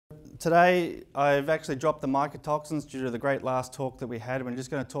Today I've actually dropped the mycotoxins due to the great last talk that we had. We're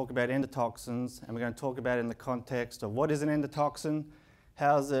just going to talk about endotoxins, and we're going to talk about it in the context of what is an endotoxin,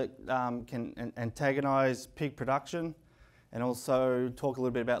 how it can antagonize pig production, and also talk a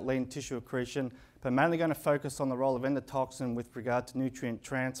little bit about lean tissue accretion. But I'm mainly going to focus on the role of endotoxin with regard to nutrient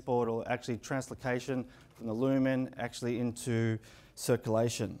transport, or actually translocation from the lumen actually into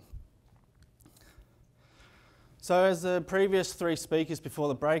circulation. So as the previous three speakers before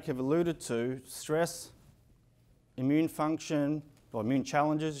the break have alluded to, stress, immune function, or immune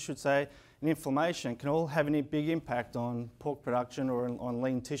challenges I should say, and inflammation can all have a big impact on pork production or on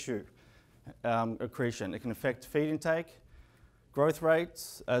lean tissue accretion. It can affect feed intake, growth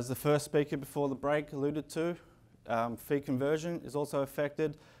rates, as the first speaker before the break alluded to. Feed conversion is also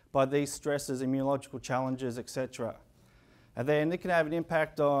affected by these stresses, immunological challenges, etc. And then it can have an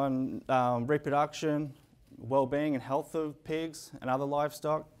impact on reproduction, well-being and health of pigs and other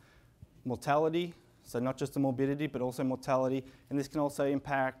livestock, mortality, so not just the morbidity but also mortality, and this can also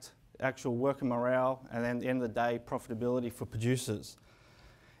impact actual worker morale and then at the end of the day profitability for producers.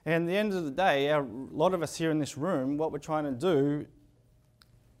 And at the end of the day, a lot of us here in this room, what we're trying to do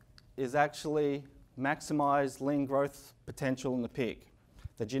is actually maximize lean growth potential in the pig.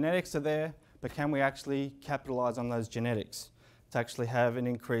 The genetics are there, but can we actually capitalize on those genetics to actually have an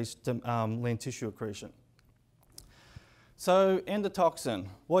increased lean tissue accretion? So endotoxin,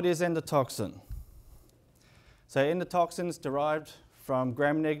 what is endotoxin? So endotoxin is derived from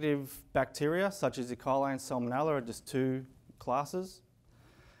gram-negative bacteria such as E. coli and Salmonella, are just two classes.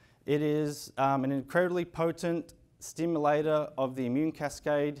 It is an incredibly potent stimulator of the immune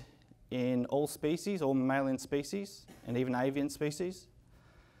cascade in all species, all mammalian species, and even avian species.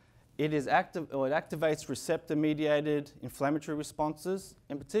 It activates receptor-mediated inflammatory responses.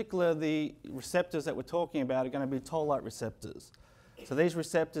 In particular, the receptors that we're talking about are going to be toll-like receptors. So these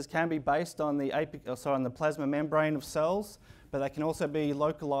receptors can be based on the plasma membrane of cells, but they can also be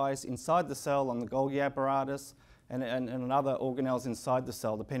localized inside the cell on the Golgi apparatus and other organelles inside the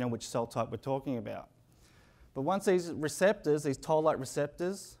cell, depending on which cell type we're talking about. But once these receptors, these toll-like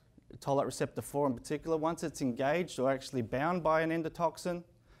receptors, toll-like receptor 4 in particular, once it's engaged or actually bound by an endotoxin,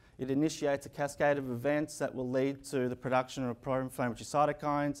 it initiates a cascade of events that will lead to the production of pro-inflammatory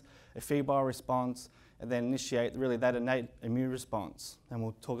cytokines, a febrile response, and then initiate really that innate immune response. And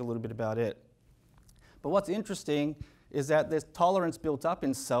we'll talk a little bit about it. But what's interesting is that there's tolerance built up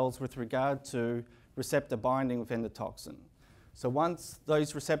in cells with regard to receptor binding with endotoxin. So once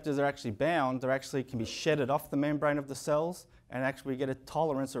those receptors are actually bound, they actually can be shedded off the membrane of the cells, and actually we get a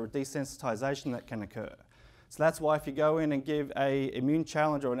tolerance or a desensitization that can occur. So that's why if you go in and give an immune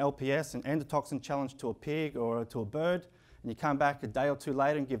challenge or an LPS, an endotoxin challenge to a pig or to a bird, and you come back a day or two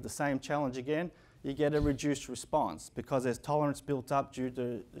later and give the same challenge again, you get a reduced response because there's tolerance built up due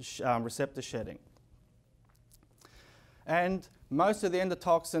to receptor shedding. And most of the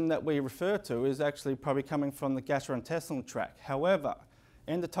endotoxin that we refer to is actually probably coming from the gastrointestinal tract. However,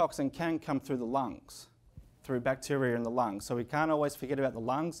 endotoxin can come through the lungs, through bacteria in the lungs. So we can't always forget about the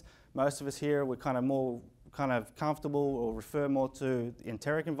lungs. Most of us here, we're kind of comfortable or refer more to the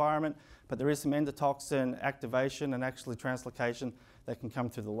enteric environment, but there is some endotoxin activation and actually translocation that can come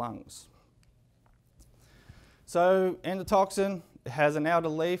through the lungs. So endotoxin has an outer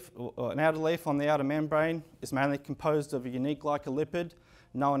leaf on the outer membrane. It's mainly composed of a unique glycolipid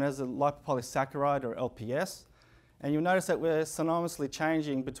known as a lipopolysaccharide or LPS. And you'll notice that we're synonymously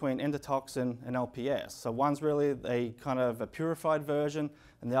changing between endotoxin and LPS. So one's really a kind of a purified version,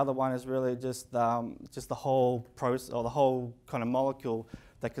 and the other one is really just the whole process, or the whole kind of molecule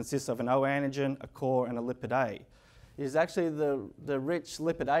that consists of an O antigen, a core, and a lipid A. It is actually the rich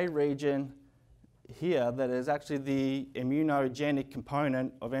lipid A region here that is actually the immunogenic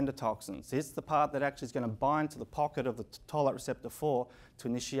component of endotoxins. It's the part that actually is going to bind to the pocket of the toll-like receptor 4 to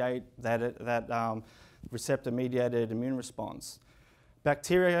initiate that receptor-mediated immune response.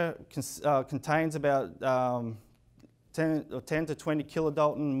 Bacteria contains about 10 to 20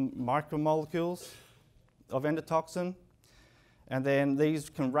 kilodalton micromolecules of endotoxin, and then these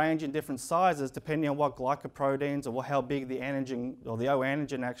can range in different sizes depending on what glycoproteins or how big the antigen or the O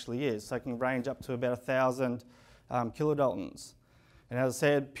antigen actually is. So it can range up to about 1,000 kilodaltons. And as I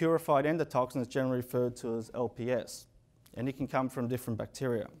said, purified endotoxin is generally referred to as LPS, and it can come from different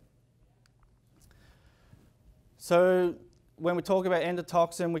bacteria. So when we talk about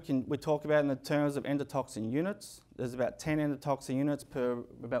endotoxin, we talk about it in the terms of endotoxin units. There's about 10 endotoxin units per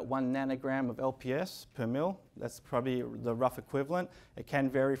about 1 nanogram of LPS per mil. That's probably the rough equivalent. It can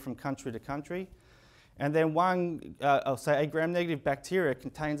vary from country to country. And then a gram-negative bacteria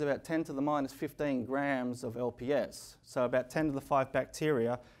contains about 10 to the minus 15 grams of LPS. So about 10 to the 5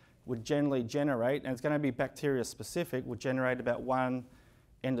 bacteria would generally generate, and it's going to be bacteria specific, would generate about 1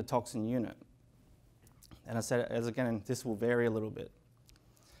 endotoxin unit. And I said, as again, this will vary a little bit.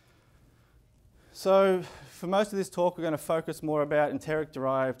 So for most of this talk, we're going to focus more about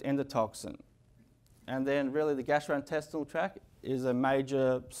enteric-derived endotoxin. And then really the gastrointestinal tract is a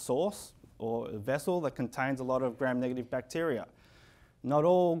major source or a vessel that contains a lot of gram-negative bacteria. Not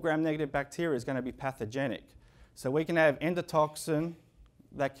all gram-negative bacteria is going to be pathogenic. So we can have endotoxin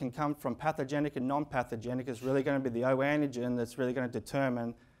that can come from pathogenic and non-pathogenic. It's really going to be the O antigen that's really going to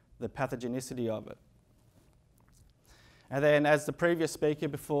determine the pathogenicity of it. And then as the previous speaker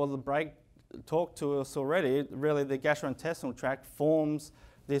before the break talked to us already, really the gastrointestinal tract forms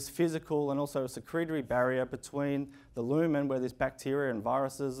this physical and also secretory barrier between the lumen, where this bacteria and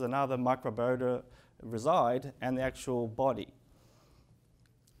viruses and other microbiota reside, and the actual body.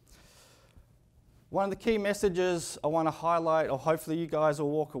 One of the key messages I want to highlight, or hopefully you guys will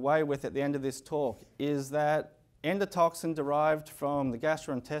walk away with at the end of this talk, is that endotoxin derived from the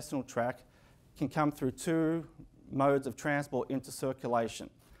gastrointestinal tract can come through 2 modes of transport into circulation.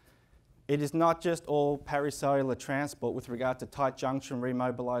 It is not just all pericellular transport with regard to tight junction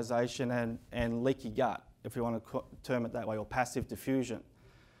remobilization and leaky gut, if you want to term it that way, or passive diffusion.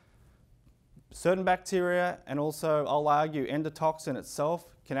 Certain bacteria, and also I'll argue endotoxin itself,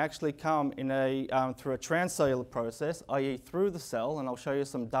 can actually come in through a transcellular process, i.e. through the cell, and I'll show you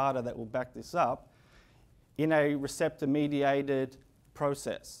some data that will back this up, in a receptor-mediated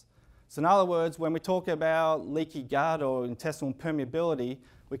process. So in other words, when we talk about leaky gut or intestinal permeability,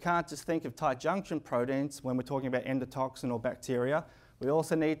 we can't just think of tight junction proteins when we're talking about endotoxin or bacteria. We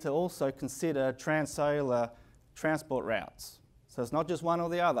also need to consider transcellular transport routes. So it's not just one or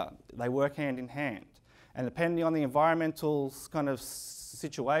the other. They work hand in hand. And depending on the environmental kind of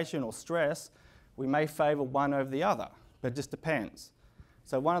situation or stress, we may favour one over the other, but it just depends.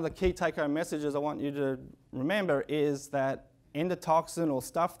 So one of the key take-home messages I want you to remember is that endotoxin or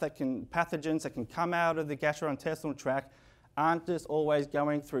pathogens that can come out of the gastrointestinal tract aren't just always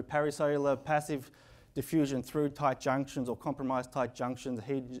going through pericellular passive diffusion through tight junctions or compromised tight junctions,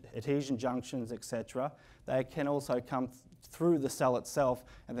 adhesion junctions, etc. They can also come through the cell itself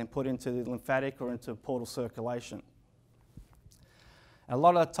and then put into the lymphatic or into portal circulation. A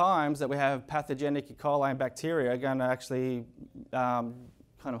lot of times that we have pathogenic E. coli and bacteria are going to actually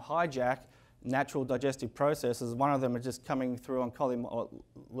kind of hijack natural digestive processes. One of them are just coming through on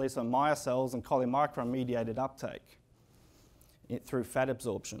at least on myo cells and chylomicron-mediated uptake through fat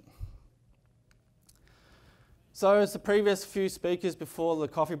absorption. So as the previous few speakers before the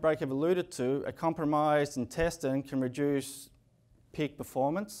coffee break have alluded to, a compromised intestine can reduce peak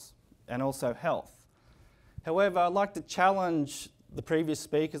performance and also health. However, I'd like to challenge the previous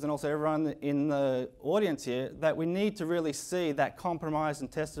speakers and also everyone in the audience here that we need to really see that compromised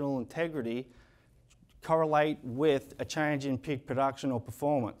intestinal integrity correlate with a change in peak production or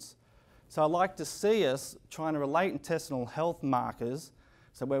performance. So I'd like to see us trying to relate intestinal health markers,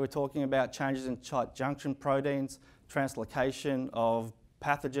 so where we're talking about changes in tight junction proteins, translocation of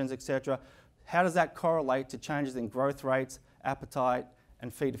pathogens, etc. How does that correlate to changes in growth rates, appetite,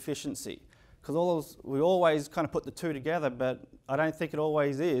 and feed efficiency? Because we always kind of put the two together, but I don't think it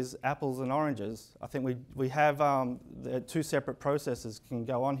always is apples and oranges. I think we have the 2 separate processes can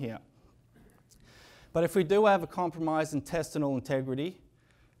go on here. But if we do have a compromised intestinal integrity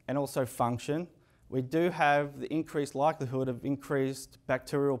and also function, we do have the increased likelihood of increased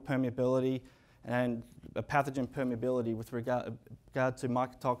bacterial permeability and pathogen permeability with regard to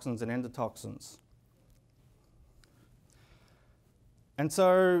mycotoxins and endotoxins. And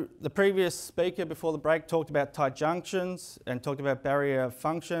so the previous speaker before the break talked about tight junctions and talked about barrier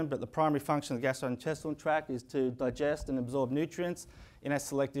function, but the primary function of the gastrointestinal tract is to digest and absorb nutrients in a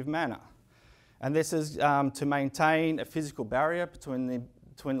selective manner. And this is to maintain a physical barrier between the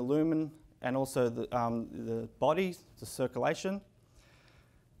lumen and also the body, the circulation.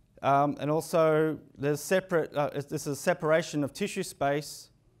 And also there's this is a separation of tissue space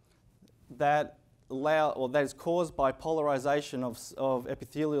that is caused by polarization of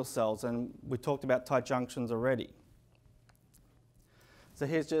epithelial cells, and we talked about tight junctions already. So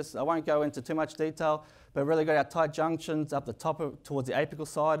here's just, I won't go into too much detail, but really got our tight junctions up the top towards the apical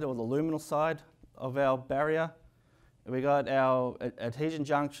side or the luminal side of our barrier. We got our adhesion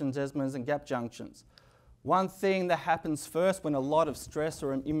junctions, Esmond's and gap junctions. One thing that happens first when a lot of stress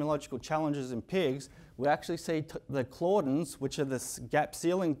or immunological challenges in pigs, we actually see the claudins, which are the gap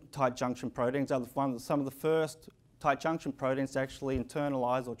sealing tight junction proteins, are some of the first tight junction proteins to actually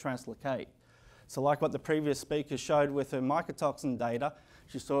internalize or translocate. So like what the previous speaker showed with her mycotoxin data,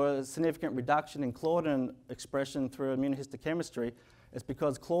 she saw a significant reduction in claudin expression through immunohistochemistry. It's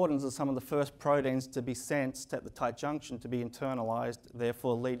because claudins are some of the first proteins to be sensed at the tight junction to be internalized,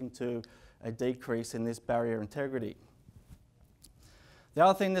 therefore leading to a decrease in this barrier integrity. The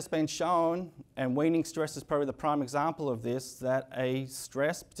other thing that's been shown, and weaning stress is probably the prime example of this, that a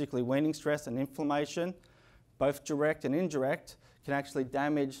stress, particularly weaning stress and inflammation, both direct and indirect, can actually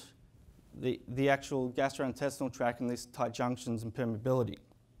damage the actual gastrointestinal tract and these tight junctions and permeability.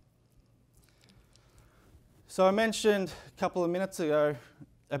 So I mentioned a couple of minutes ago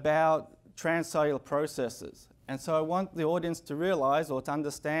about transcellular processes. And so I want the audience to realize or to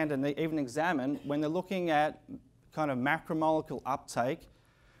understand and even examine when they're looking at kind of macromolecule uptake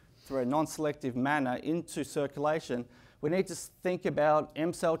through a non-selective manner into circulation, we need to think about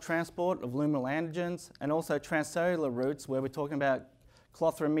M cell transport of luminal antigens and also transcellular routes where we're talking about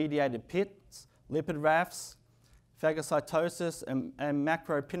clotharin-mediated pits, lipid rafts, phagocytosis and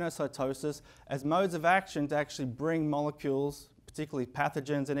macropinocytosis as modes of action to actually bring molecules, particularly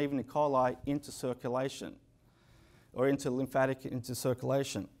pathogens and even E. coli, into circulation or into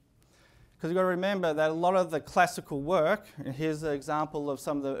circulation. Because you've got to remember that a lot of the classical work, and here's an example of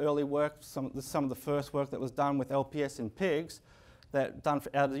some of the early work, some of the first work that was done with LPS in pigs, that done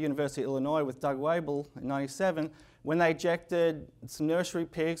out of the University of Illinois with Doug Wabel in '97, when they injected some nursery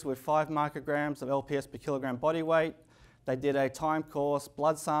pigs with 5 micrograms of LPS per kilogram body weight. They did a time course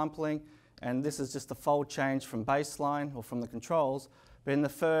blood sampling, and this is just a fold change from baseline or from the controls. But in the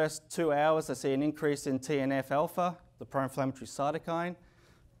first 2 hours, they see an increase in TNF-alpha, the pro-inflammatory cytokine.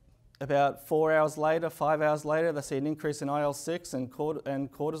 About 4 hours later, 5 hours later, they see an increase in IL-6 and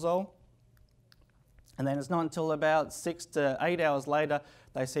cortisol. And then it's not until about 6 to 8 hours later,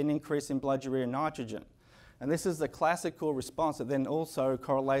 they see an increase in blood urea nitrogen. And this is the classical response that then also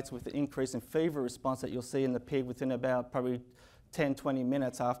correlates with the increase in fever response that you'll see in the pig within about probably 10, 20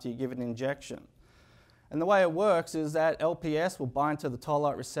 minutes after you give it an injection. And the way it works is that LPS will bind to the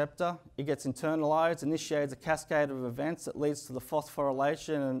toll-like receptor. It gets internalized, initiates a cascade of events that leads to the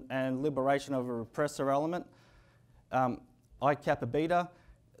phosphorylation and liberation of a repressor element, I-kappa beta.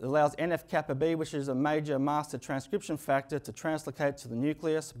 It allows NF-kappa B, which is a major master transcription factor, to translocate to the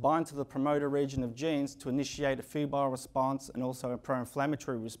nucleus, bind to the promoter region of genes to initiate a febrile response and also a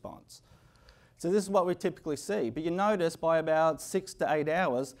pro-inflammatory response. So this is what we typically see. But you notice by about 6 to 8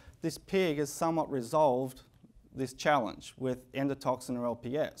 hours, this pig has somewhat resolved this challenge with endotoxin or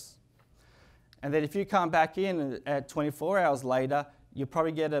LPS. And then if you come back in at 24 hours later, you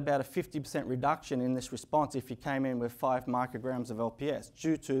probably get about a 50% reduction in this response if you came in with 5 micrograms of LPS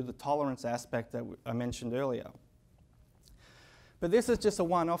due to the tolerance aspect that I mentioned earlier. But this is just a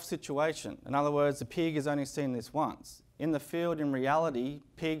one-off situation. In other words, the pig has only seen this once. In the field, in reality,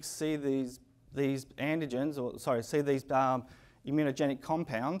 pigs see these antigens, see these immunogenic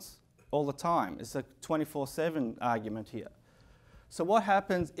compounds all the time. It's a 24/7 argument here. So what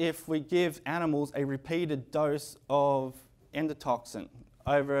happens if we give animals a repeated dose of endotoxin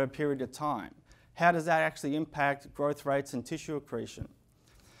over a period of time? How does that actually impact growth rates and tissue accretion?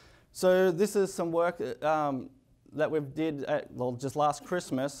 So this is some work that we did just last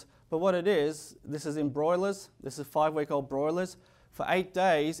Christmas, but what it is, this is in broilers. This is 5-week-old broilers. For 8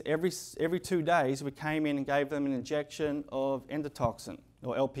 days, every 2 days, we came in and gave them an injection of endotoxin,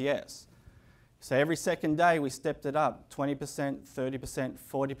 or LPS. So every second day, we stepped it up, 20%, 30%,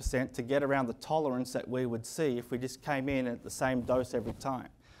 40%, to get around the tolerance that we would see if we just came in at the same dose every time.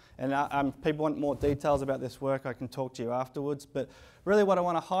 And if people want more details about this work, I can talk to you afterwards. But really what I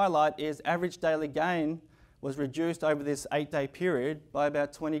want to highlight is average daily gain was reduced over this 8-day period by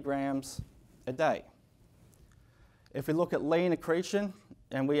about 20 grams a day. If we look at lean accretion,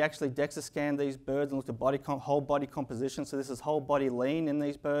 and we actually DEXA scanned these birds and looked at whole body composition, so this is whole body lean in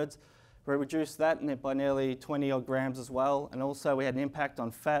these birds, we reduced that by nearly 20 odd grams as well, and also we had an impact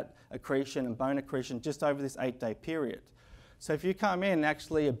on fat accretion and bone accretion just over this 8-day period. So if you come in,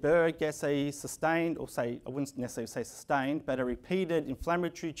 actually a bird gets a sustained, or I wouldn't necessarily say sustained, but a repeated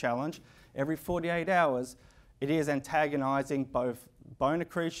inflammatory challenge every 48 hours, it is antagonizing both bone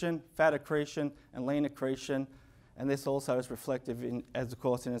accretion, fat accretion, and lean accretion. And this also is reflective in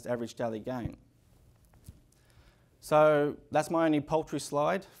its average daily gain. So that's my only poultry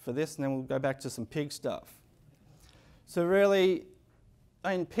slide for this, and then we'll go back to some pig stuff. So really,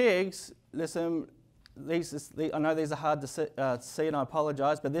 in pigs, I know these are hard to see, and I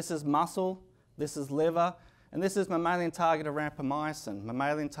apologise, but this is muscle, this is liver, and this is mammalian target of rapamycin.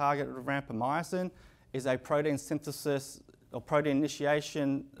 Mammalian target of rapamycin is a protein synthesis or protein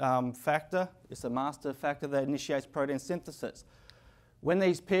initiation factor. It's a master factor that initiates protein synthesis. When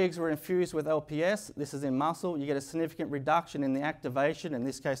these pigs were infused with LPS, this is in muscle, you get a significant reduction in the activation, in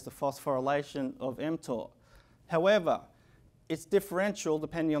this case the phosphorylation of mTOR. However, it's differential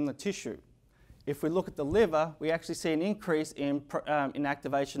depending on the tissue. If we look at the liver, we actually see an increase in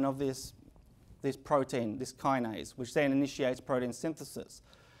activation of this protein, this kinase, which then initiates protein synthesis.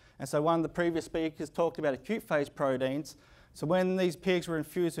 And so one of the previous speakers talked about acute phase proteins. So when these pigs were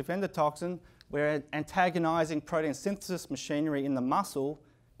infused with endotoxin, we're antagonizing protein synthesis machinery in the muscle,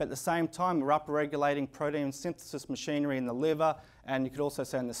 but at the same time we're upregulating protein synthesis machinery in the liver, and you could also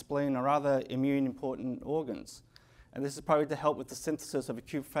say in the spleen or other immune important organs. And this is probably to help with the synthesis of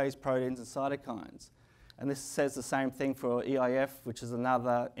acute phase proteins and cytokines. And this says the same thing for EIF, which is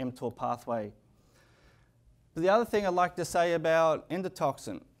another mTOR pathway. But the other thing I'd like to say about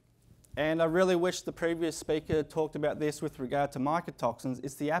endotoxin, and I really wish the previous speaker talked about this with regard to mycotoxins,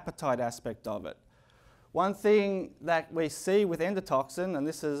 is the appetite aspect of it. One thing that we see with endotoxin, and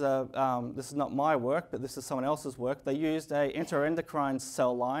this is not my work, but this is someone else's work, they used a enteroendocrine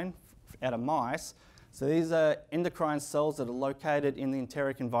cell line out of mice. So these are endocrine cells that are located in the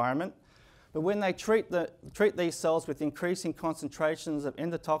enteric environment. But when they treat these cells with increasing concentrations of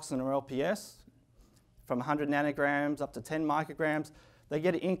endotoxin or LPS, from 100 nanograms up to 10 micrograms, they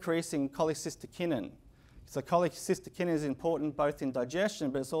get an increase in cholecystokinin. So cholecystokinin is important both in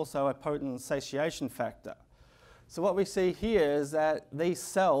digestion, but it's also a potent satiation factor. So what we see here is that these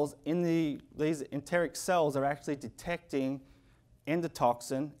cells, these enteric cells, are actually detecting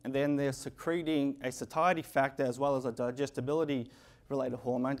endotoxin, and then they're secreting a satiety factor as well as a digestibility-related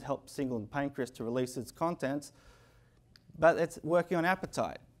hormone to help signal the pancreas to release its contents, but it's working on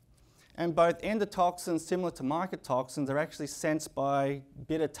appetite. And both endotoxins, similar to mycotoxins, are actually sensed by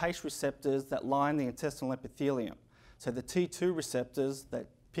bitter taste receptors that line the intestinal epithelium. So the T2 receptors that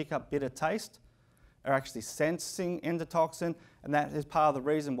pick up bitter taste are actually sensing endotoxin, and that is part of the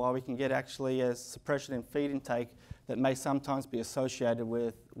reason why we can get actually a suppression in feed intake that may sometimes be associated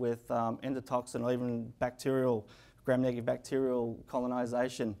with endotoxin or even gram-negative bacterial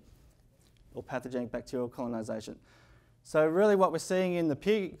colonization or pathogenic bacterial colonization. So really what we're seeing in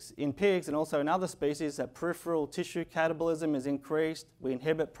pigs and also in other species, that peripheral tissue catabolism is increased. We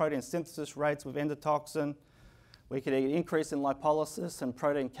inhibit protein synthesis rates with endotoxin. We can get an increase in lipolysis and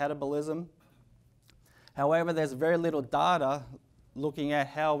protein catabolism. However, there's very little data looking at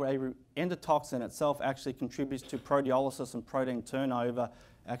how endotoxin itself actually contributes to proteolysis and protein turnover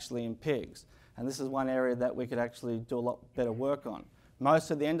actually in pigs. And this is one area that we could actually do a lot better work on. Most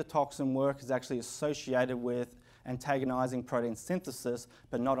of the endotoxin work is actually associated with antagonizing protein synthesis,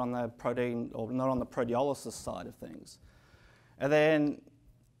 but not on the proteolysis side of things. And then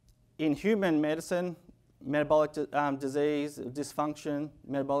in human medicine, metabolic disease, dysfunction,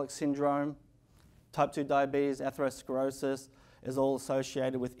 metabolic syndrome, type 2 diabetes, atherosclerosis is all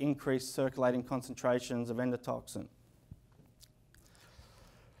associated with increased circulating concentrations of endotoxin.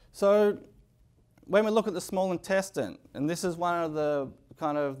 So when we look at the small intestine, and this is one of the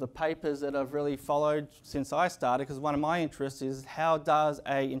the papers that I've really followed since I started, because one of my interests is how does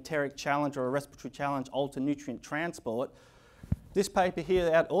a enteric challenge or a respiratory challenge alter nutrient transport. This paper here,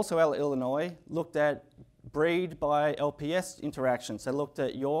 also out of Illinois, looked at breed by LPS interactions. So looked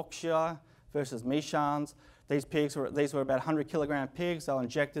at Yorkshire versus Mechans. These were about 100 kilogram pigs. They were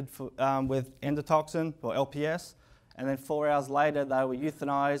injected with endotoxin or LPS, and then 4 hours later they were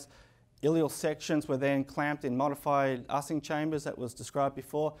euthanized. Ileal sections were then clamped in modified Ussing chambers that was described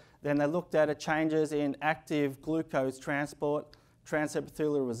before. Then they looked at changes in active glucose transport,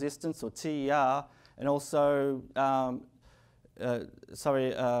 transepithelial resistance or TER, and also di- and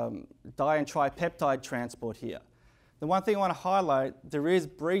tripeptide transport here. The one thing I want to highlight, there is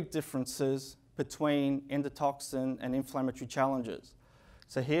breed differences between endotoxin and inflammatory challenges.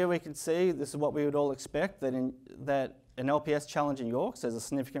 So here we can see, this is what we would all expect, that an LPS challenge in Yorks, there's a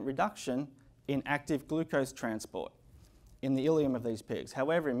significant reduction in active glucose transport in the ileum of these pigs.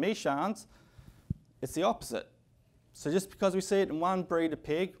 However, in Mechans, it's the opposite. So just because we see it in one breed of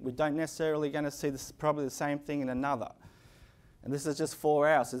pig, we don't necessarily going to see probably the same thing in another. And this is just 4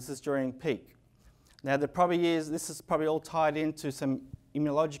 hours, so this is during peak. Now this is probably all tied into some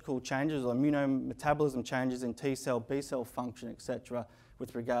immunological changes or immunometabolism changes in T cell, B cell function, etc.,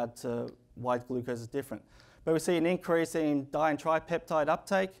 with regard to why glucose is different. But we see an increase in di and tripeptide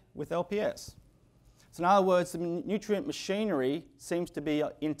uptake with LPS. So in other words, the nutrient machinery seems to be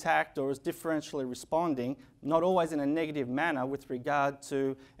intact or is differentially responding, not always in a negative manner with regard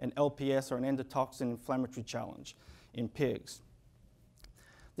to an LPS or an endotoxin inflammatory challenge in pigs.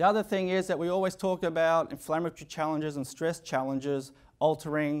 The other thing is that we always talk about inflammatory challenges and stress challenges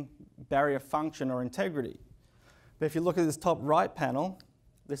altering barrier function or integrity. But if you look at this top right panel,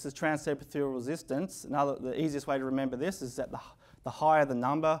 this is transepithelial resistance. The easiest way to remember this is that the higher the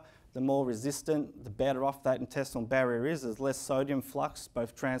number, the more resistant, the better off that intestinal barrier is. There's less sodium flux,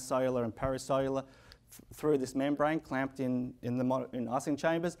 both transcellular and pericellular, through this membrane clamped in icing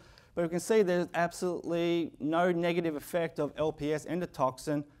chambers. But we can see there's absolutely no negative effect of LPS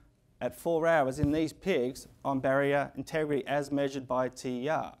endotoxin at 4 hours in these pigs on barrier integrity as measured by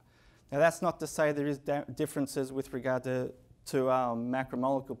TER. Now that's not to say there is differences with regard to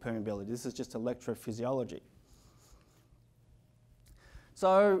macromolecule permeability. This is just electrophysiology.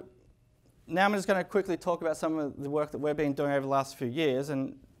 So now I'm just going to quickly talk about some of the work that we've been doing over the last few years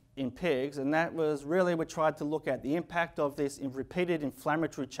and in pigs, and that was really we tried to look at the impact of this repeated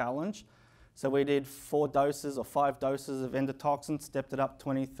inflammatory challenge. So we did 4 doses or 5 doses of endotoxin, stepped it up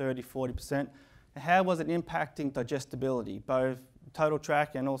 20, 30, 40%. And how was it impacting digestibility, both total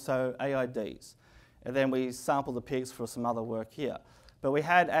tract and also AIDs? And then we sampled the pigs for some other work here. But we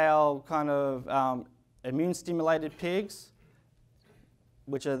had our kind of immune stimulated pigs,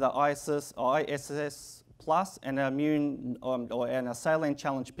 which are the ISS plus, and our and our saline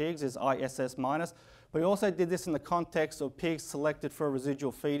challenge pigs is ISS minus. But we also did this in the context of pigs selected for a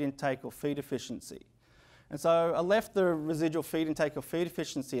residual feed intake or feed efficiency. And so I left the residual feed intake or feed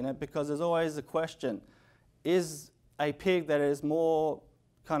efficiency in it because there's always a question, is a pig that is more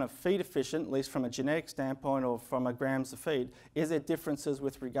kind of feed efficient, at least from a genetic standpoint or from a grams of feed, is there differences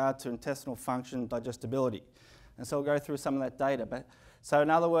with regard to intestinal function, digestibility? And so we'll go through some of that data. So in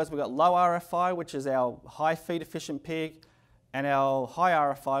other words, we've got low RFI, which is our high feed efficient pig, and our high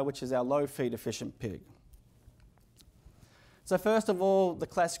RFI, which is our low feed efficient pig. So first of all, the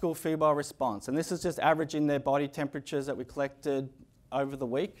classical febrile response, and this is just averaging their body temperatures that we collected over the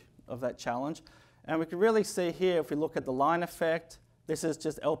week of that challenge. And we can really see here, if we look at the line effect, this is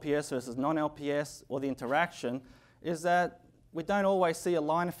just LPS versus non-LPS, or the interaction, is that we don't always see a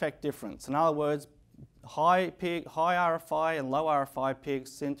line effect difference. In other words, high RFI and low RFI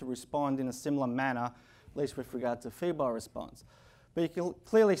pigs seem to respond in a similar manner, at least with regard to febrile response. But you can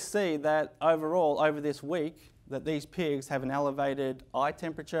clearly see that overall, over this week, that these pigs have an elevated eye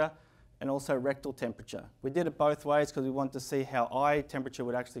temperature and also rectal temperature. We did it both ways because we wanted to see how eye temperature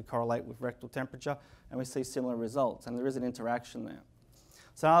would actually correlate with rectal temperature, and we see similar results, and there is an interaction there.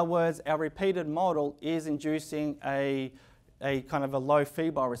 So in other words, our repeated model is inducing a kind of a low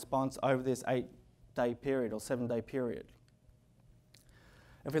febrile response over this 8-day period or 7-day period.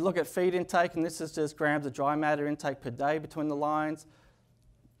 If we look at feed intake, and this is just grams of dry matter intake per day between the lines,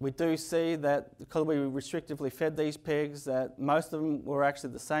 we do see that because we restrictively fed these pigs, that most of them were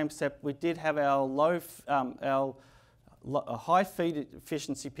actually the same, except we did have our high feed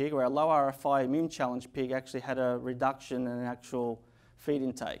efficiency pig, or our low RFI immune challenge pig, actually had a reduction in actual feed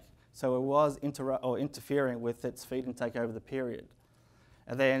intake. So it was interfering with its feed intake over the period.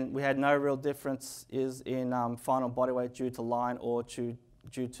 And then we had no real difference in final body weight due to line or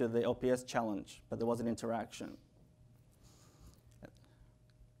due to the LPS challenge, but there was an interaction.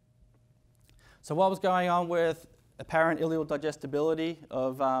 So what was going on with apparent ileal digestibility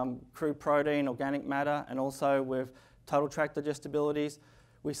of crude protein, organic matter, and also with total tract digestibilities?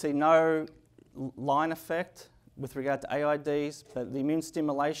 We see no line effect with regard to AIDs, but the immune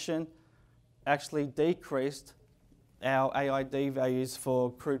stimulation actually decreased our AID values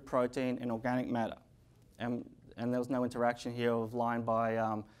for crude protein and organic matter. And there was no interaction here of line by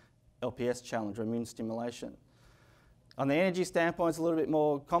LPS challenge or immune stimulation. On the energy standpoint, it's a little bit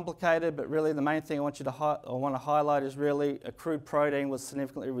more complicated, but really the main thing I want to highlight is really a crude protein was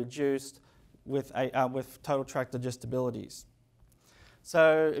significantly reduced with total tract digestibilities.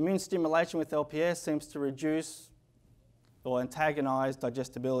 So immune stimulation with LPS seems to reduce or antagonize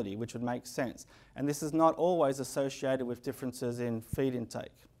digestibility, which would make sense. And this is not always associated with differences in feed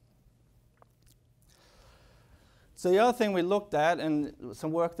intake. So the other thing we looked at, and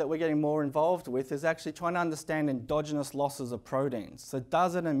some work that we're getting more involved with, is actually trying to understand endogenous losses of proteins. So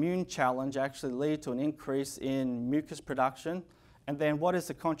does an immune challenge actually lead to an increase in mucus production? And then what is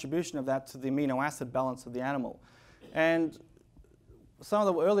the contribution of that to the amino acid balance of the animal? And some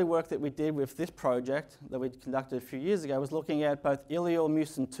of the early work that we did with this project that we conducted a few years ago was looking at both ileal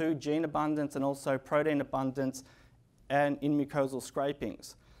mucin 2 gene abundance and also protein abundance and in mucosal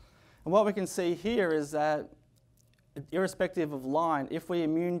scrapings. And what we can see here is that irrespective of line, if we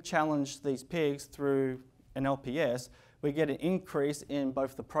immune challenge these pigs through an LPS, we get an increase in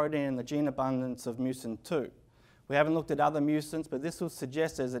both the protein and the gene abundance of mucin 2. We haven't looked at other mucins, but this will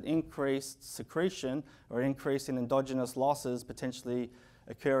suggest there's an increased secretion or an increase in endogenous losses potentially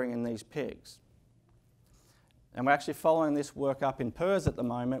occurring in these pigs. And we're actually following this work up in PRRS at the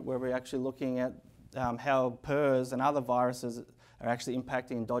moment, where we're actually looking at how PRRS and other viruses are actually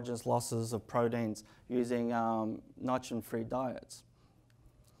impacting endogenous losses of proteins using nitrogen-free diets.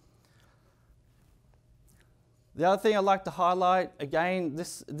 The other thing I'd like to highlight, again,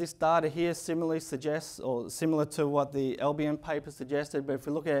 this data here similarly suggests, or similar to what the LBM paper suggested, but if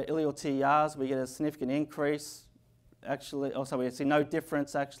we look at ileal TERs, we get a significant increase. Actually, also we see no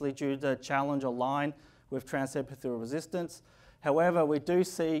difference actually due to challenge or line with transepithelial resistance. However, we do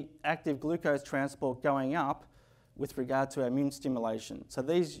see active glucose transport going up with regard to immune stimulation. So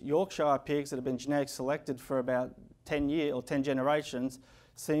these Yorkshire pigs that have been genetically selected for about 10 years or 10 generations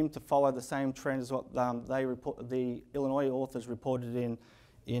seem to follow the same trend as what the Illinois authors reported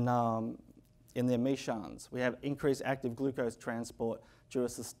in their Mishans. We have increased active glucose transport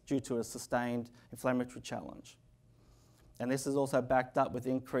due to a sustained inflammatory challenge. And this is also backed up with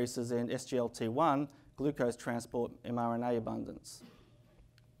increases in SGLT1, glucose transport, mRNA abundance.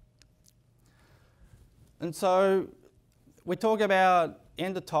 And so we talk about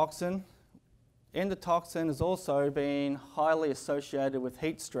endotoxin. Endotoxin has also been highly associated with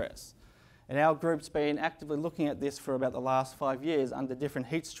heat stress. And our group's been actively looking at this for about the last 5 years under different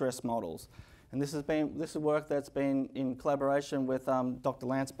heat stress models. And this is work that's been in collaboration with Dr.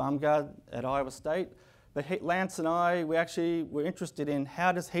 Lance Bumgard at Iowa State. But Lance and I, we actually were interested in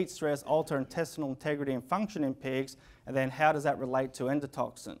how does heat stress alter intestinal integrity and function in pigs, and then how does that relate to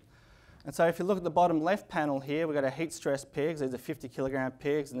endotoxin? And so if you look at the bottom left panel here, we've got our heat stress pigs. These are 50 kilogram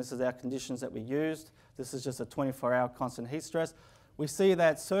pigs, and this is our conditions that we used. This is just a 24-hour constant heat stress. We see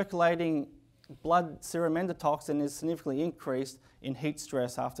that circulating blood serum endotoxin is significantly increased in heat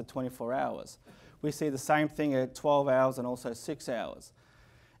stress after 24 hours. We see the same thing at 12 hours and also 6 hours.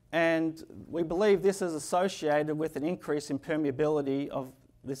 And we believe this is associated with an increase in permeability of,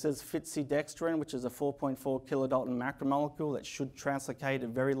 this is phytidextrin, which is a 4.4 kilodalton macromolecule that should translocate at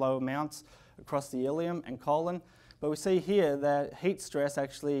very low amounts across the ileum and colon. But we see here that heat stress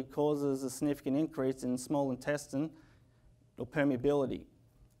actually causes a significant increase in small intestine or permeability.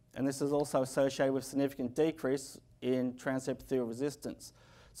 And this is also associated with significant decrease in transepithelial resistance.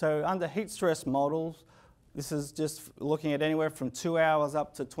 So under heat stress models, this is just looking at anywhere from 2 hours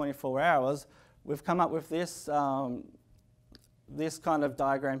up to 24 hours. We've come up with this, this kind of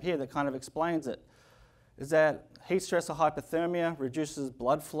diagram here that kind of explains it. Is that heat stress or hypothermia reduces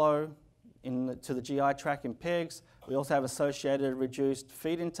blood flow to the GI tract in pigs. We also have associated reduced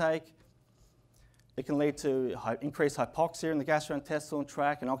feed intake. It can lead to increased hypoxia in the gastrointestinal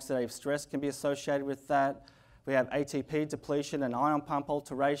tract, and oxidative stress can be associated with that. We have ATP depletion and ion pump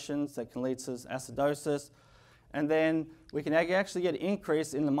alterations that can lead to acidosis. And then we can actually get an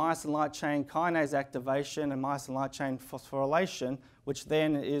increase in the myosin light chain kinase activation and myosin light chain phosphorylation, which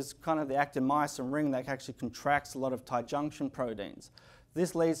then is kind of the active myosin ring that actually contracts a lot of tight junction proteins.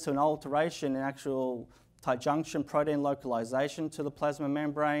 This leads to an alteration in actual tight junction protein localization to the plasma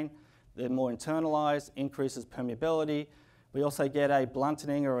membrane. They're more internalized, increases permeability. We also get a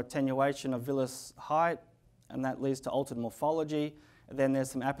blunting or attenuation of villus height, and that leads to altered morphology. And then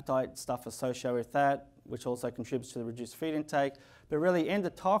there's some appetite stuff associated with that, which also contributes to the reduced feed intake. But really,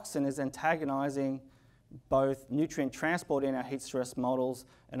 endotoxin is antagonizing both nutrient transport in our heat stress models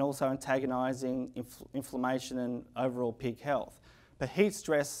and also antagonizing inflammation and overall pig health. But heat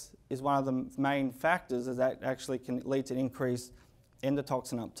stress is one of the main factors as that actually can lead to increased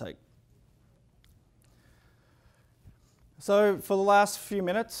endotoxin uptake. So for the last few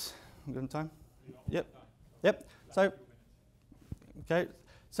minutes, I'm good on time? Yep.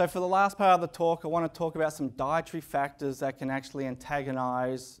 So for the last part of the talk, I want to talk about some dietary factors that can actually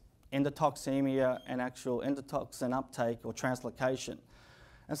antagonize endotoxemia and actual endotoxin uptake or translocation.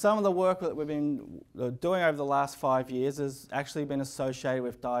 And some of the work that we've been doing over the last 5 years has actually been associated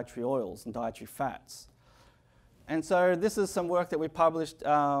with dietary oils and dietary fats. And so this is some work that we published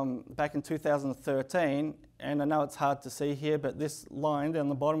back in 2013, and I know it's hard to see here, but this line down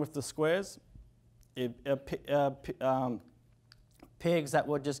the bottom with the squares, pigs that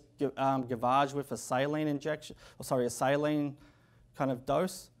were just gavaged with a saline injection, a saline kind of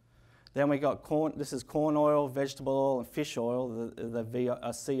dose. Then we got corn, this is corn oil, vegetable oil, and fish oil, the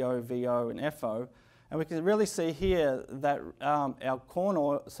CO, VO, and FO. And we can really see here that our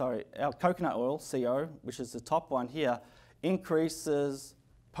coconut oil, CO, which is the top one here, increases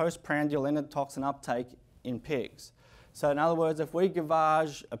postprandial endotoxin uptake in pigs. So in other words, if we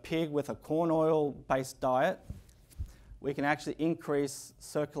gavage a pig with a corn oil-based diet, we can actually increase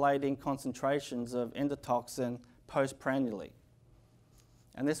circulating concentrations of endotoxin postprandially.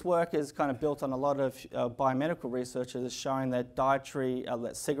 And this work is kind of built on a lot of biomedical research that is showing that dietary,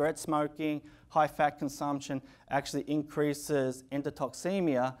 that cigarette smoking, high fat consumption actually increases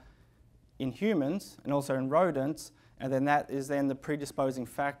endotoxemia in humans and also in rodents, and then that is then the predisposing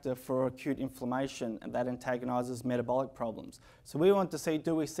factor for acute inflammation, and that antagonizes metabolic problems. So we want to see,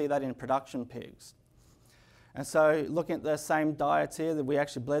 do we see that in production pigs? And so looking at the same diets here, that we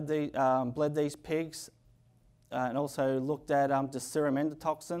actually bled these pigs and also looked at the serum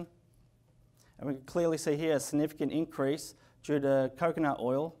endotoxin. And we can clearly see here a significant increase due to coconut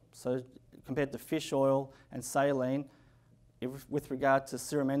oil, so compared to fish oil and saline, with regard to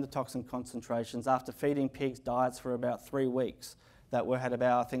serum endotoxin concentrations after feeding pigs diets for about 3 weeks that had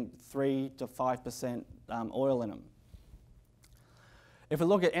about, I think, 3 to 5% oil in them. If we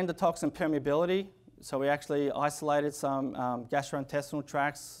look at endotoxin permeability, so we actually isolated some gastrointestinal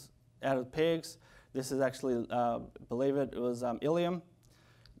tracts out of pigs. This is actually, believe it was ileum.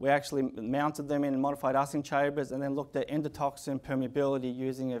 We actually mounted them in modified ussing chambers and then looked at endotoxin permeability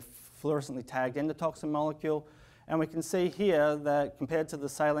using a fluorescently tagged endotoxin molecule. And we can see here that compared to the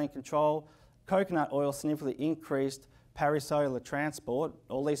saline control, coconut oil significantly increased paracellular transport,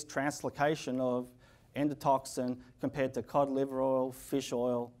 or at least translocation of endotoxin compared to cod liver oil, fish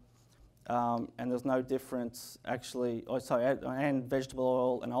oil, and there's no difference actually, and vegetable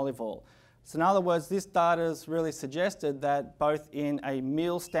oil and olive oil. So in other words, this data has really suggested that both in a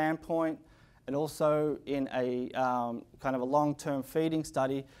meal standpoint and also in a kind of a long-term feeding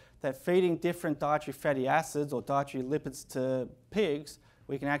study, that feeding different dietary fatty acids or dietary lipids to pigs,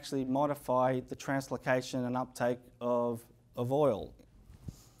 we can actually modify the translocation and uptake of oil,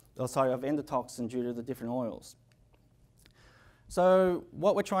 of endotoxin due to the different oils. So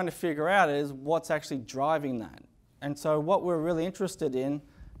what we're trying to figure out is what's actually driving that. And so what we're really interested in,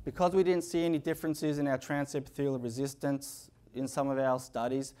 because we didn't see any differences in our transepithelial resistance in some of our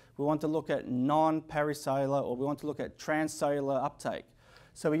studies, we want to look at non-paracellular, or we want to look at transcellular uptake.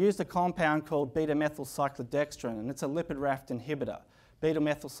 So we used a compound called beta-methylcyclodextrin, and it's a lipid raft inhibitor.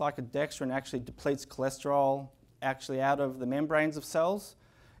 Beta-methylcyclodextrin actually depletes cholesterol actually out of the membranes of cells,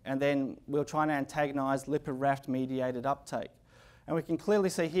 and then we're trying to antagonize lipid raft mediated uptake. And we can clearly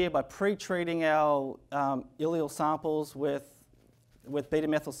see here by pre-treating our ileal samples with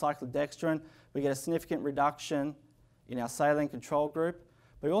beta-methylcyclodextrin, we get a significant reduction in our saline control group,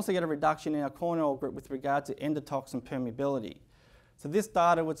 but we also get a reduction in our corn oil group with regard to endotoxin permeability. So this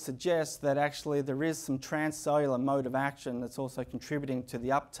data would suggest that actually there is some transcellular mode of action that's also contributing to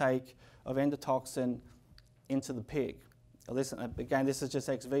the uptake of endotoxin into the pig. Again, this is just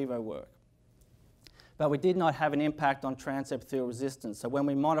ex vivo work. But we did not have an impact on transepithelial resistance. So when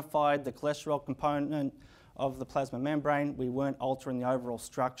we modified the cholesterol component of the plasma membrane, we weren't altering the overall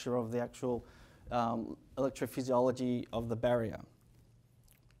structure of the actual electrophysiology of the barrier.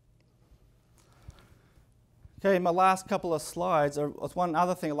 Okay, my last couple of slides are one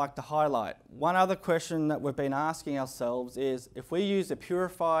other thing I'd like to highlight. One other question that we've been asking ourselves is, if we use a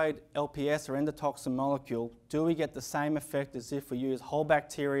purified LPS or endotoxin molecule, do we get the same effect as if we use whole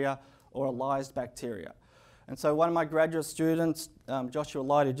bacteria or a lysed bacteria? And so one of my graduate students, Joshua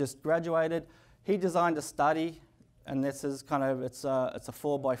Light, who just graduated, he designed a study, and this is kind of, it's a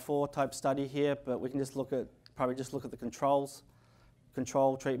 4x4 type study here, but we can just probably just look at the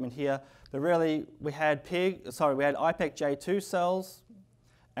control treatment here. But really, we had IPEC J2 cells,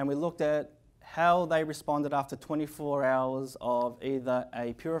 and we looked at how they responded after 24 hours of either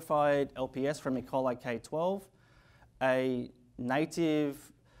a purified LPS from E. coli K12, a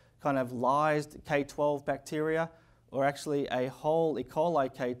native kind of lysed K12 bacteria, or actually a whole E.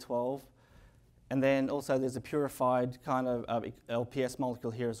 coli K12, and then also there's a purified kind of LPS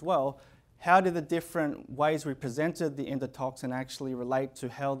molecule here as well. How do the different ways we presented the endotoxin actually relate to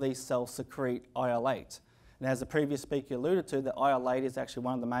how these cells secrete IL-8? And as the previous speaker alluded to, the IL-8 is actually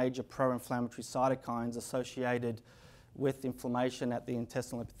one of the major pro-inflammatory cytokines associated with inflammation at the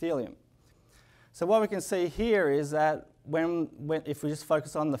intestinal epithelium. So what we can see here is that if we just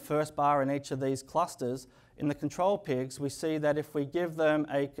focus on the first bar in each of these clusters, in the control pigs, we see that if we give them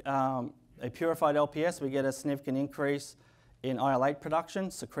a purified LPS, we get a significant increase in IL-8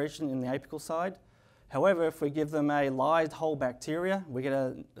 production, secretion in the apical side. However, if we give them a lysed whole bacteria, we get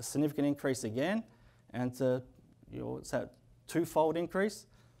a significant increase again, and it's a twofold increase.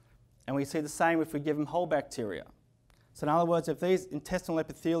 And we see the same if we give them whole bacteria. So in other words, if these intestinal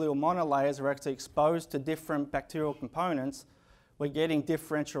epithelial monolayers are actually exposed to different bacterial components, we're getting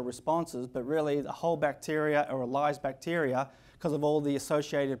differential responses, but really the whole bacteria or a lysed bacteria, because of all the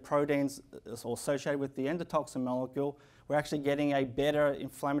associated proteins associated with the endotoxin molecule, we're actually getting a better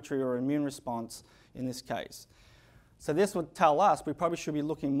inflammatory or immune response in this case. So this would tell us we probably should be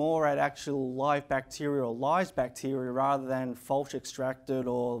looking more at actual live bacteria or lysed bacteria rather than Fulch extracted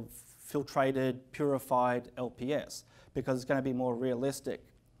or filtrated, purified LPS, because it's going to be more realistic.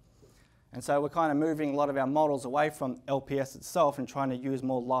 And so we're kind of moving a lot of our models away from LPS itself and trying to use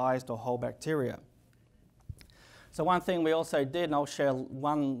more lysed or whole bacteria. So one thing we also did, and I'll share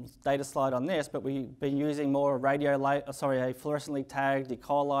one data slide on this, but we've been using more a fluorescently tagged E.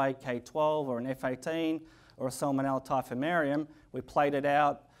 coli K12 or an F18 or a Salmonella typhimurium. We played it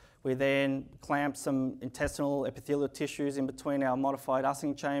out. We then clamped some intestinal epithelial tissues in between our modified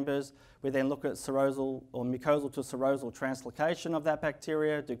ussing chambers. We then look at serosal or mucosal to serosal translocation of that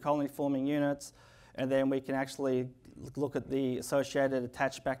bacteria, do colony forming units, and then we can actually look at the associated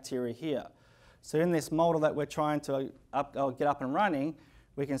attached bacteria here. So in this model that we're trying to get up and running,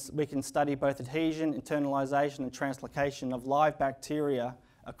 we can study both adhesion, internalization, and translocation of live bacteria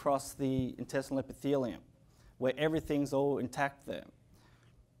across the intestinal epithelium, where everything's all intact there.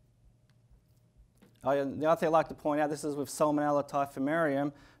 The other thing I'd like to point out, this is with Salmonella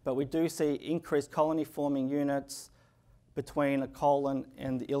typhimurium, but we do see increased colony forming units between the colon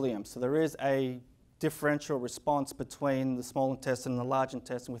and the ileum. So there is a differential response between the small intestine and the large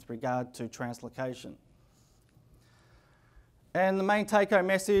intestine with regard to translocation. And the main take-home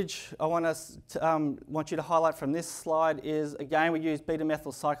message I want you to highlight from this slide is, again, we use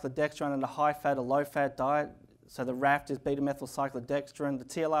beta-methylcyclodextrin in a high-fat or low-fat diet. So the RAFT is beta-methylcyclodextrin. The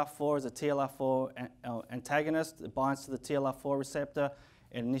TLR4 is a TLR4 antagonist. It binds to the TLR4 receptor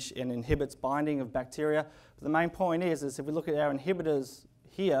and inhibits binding of bacteria. But the main point is if we look at our inhibitors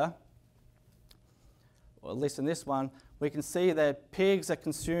here, or at least in this one, we can see that pigs that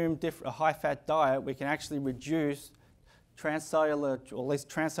consume a high-fat diet, we can actually reduce transcellular, or at least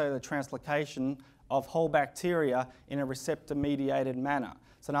transcellular translocation of whole bacteria in a receptor-mediated manner.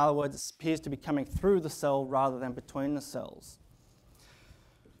 So in other words, it appears to be coming through the cell rather than between the cells.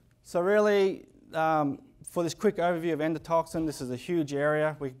 So really, for this quick overview of endotoxin, this is a huge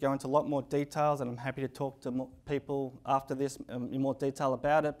area. We could go into a lot more details, and I'm happy to talk to people after this in more detail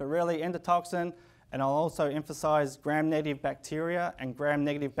about it. But really, endotoxin, and I'll also emphasize gram-negative bacteria and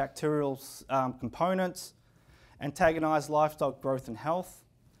gram-negative bacterial components, antagonize livestock growth and health.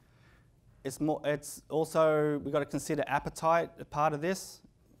 It's also, we've got to consider appetite a part of this,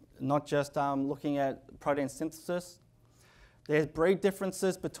 not just looking at protein synthesis. There's breed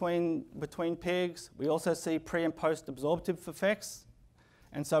differences between pigs. We also see pre and post absorptive effects.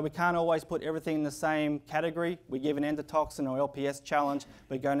 And so we can't always put everything in the same category. We give an endotoxin or LPS challenge,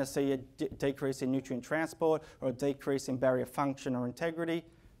 we're going to see a decrease in nutrient transport or a decrease in barrier function or integrity.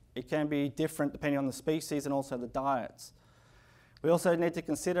 It can be different depending on the species and also the diets. We also need to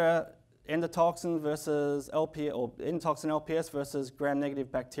consider endotoxin versus LPS, or endotoxin LPS versus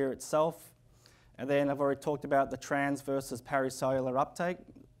gram-negative bacteria itself. And then I've already talked about the trans versus paracellular uptake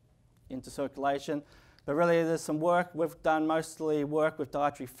into circulation. But really there's some work, we've done mostly work with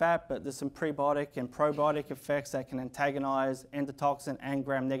dietary fat, but there's some prebiotic and probiotic effects that can antagonize endotoxin and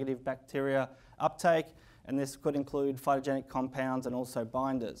gram-negative bacteria uptake, and this could include phytogenic compounds and also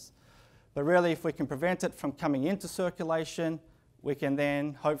binders. But really, if we can prevent it from coming into circulation, we can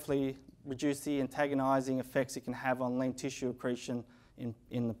then hopefully reduce the antagonizing effects it can have on lean tissue accretion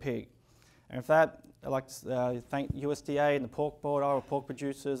in the pig. And with that, I'd like to thank USDA and the pork board, our pork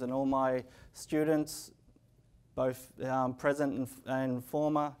producers, and all my students, both present and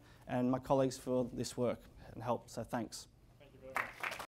former, and my colleagues for this work and help. So thanks.